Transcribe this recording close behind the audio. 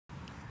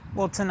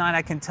Well, tonight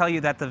I can tell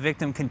you that the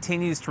victim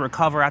continues to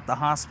recover at the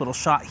hospital,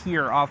 shot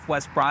here off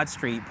West Broad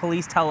Street.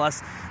 Police tell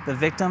us the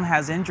victim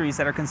has injuries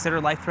that are considered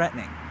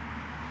life-threatening.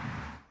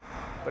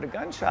 But a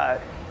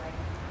gunshot,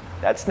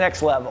 that's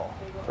next level,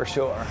 for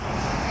sure.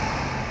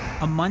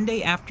 A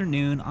Monday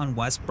afternoon on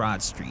West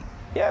Broad Street.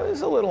 Yeah, it was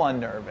a little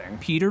unnerving.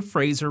 Peter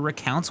Fraser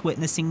recounts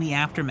witnessing the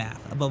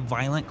aftermath of a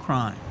violent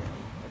crime.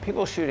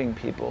 People shooting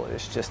people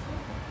is just,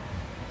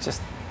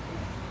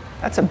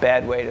 that's a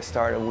bad way to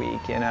start a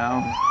week, you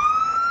know?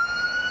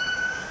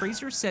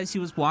 Fraser says he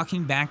was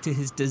walking back to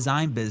his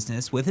design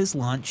business with his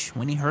lunch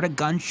when he heard a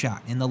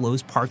gunshot in the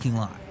Lowe's parking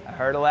lot. I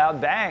heard a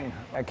loud bang.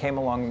 I came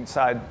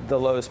alongside the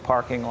Lowe's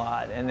parking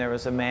lot, and there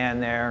was a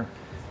man there,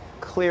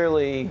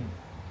 clearly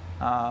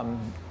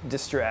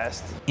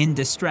distressed. In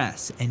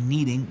distress and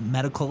needing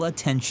medical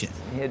attention.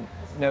 He had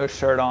no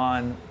shirt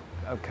on.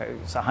 Okay,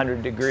 it's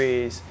 100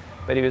 degrees,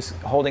 but he was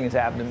holding his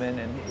abdomen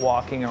and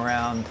walking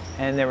around.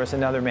 And there was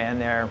another man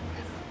there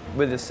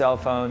with his cell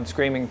phone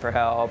screaming for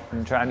help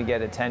and trying to get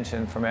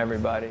attention from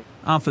everybody.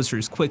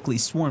 Officers quickly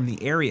swarm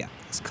the area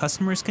as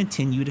customers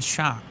continue to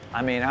shop.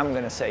 I mean, I'm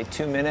going to say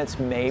 2 minutes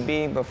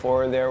maybe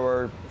before there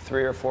were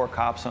 3 or 4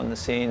 cops on the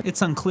scene.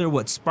 It's unclear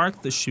what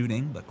sparked the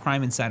shooting, but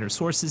Crime Insider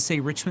sources say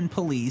Richmond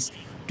police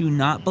do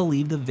not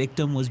believe the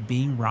victim was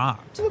being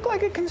robbed. He looked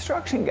like a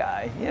construction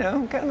guy, you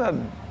know, kind of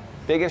a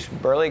biggish,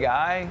 burly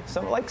guy,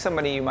 like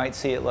somebody you might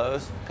see at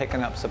Lowe's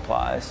picking up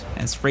supplies.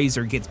 As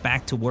Fraser gets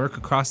back to work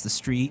across the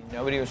street,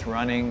 nobody was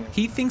running.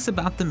 He thinks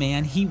about the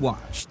man he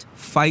watched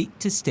fight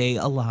to stay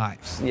alive.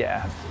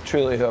 Yeah,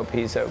 truly hope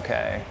he's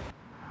okay.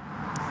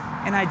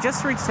 And I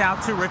just reached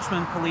out to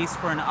Richmond police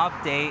for an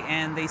update,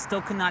 and they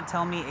still could not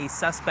tell me a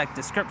suspect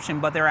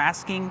description, but they're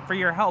asking for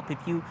your help. If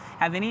you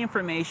have any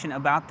information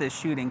about this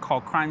shooting,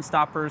 call Crime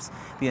Stoppers,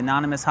 the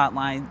anonymous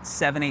hotline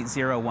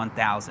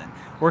 780-1000.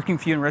 Working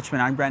for you in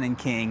Richmond, I'm Brendan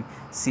King,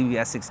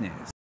 CBS 6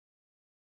 News.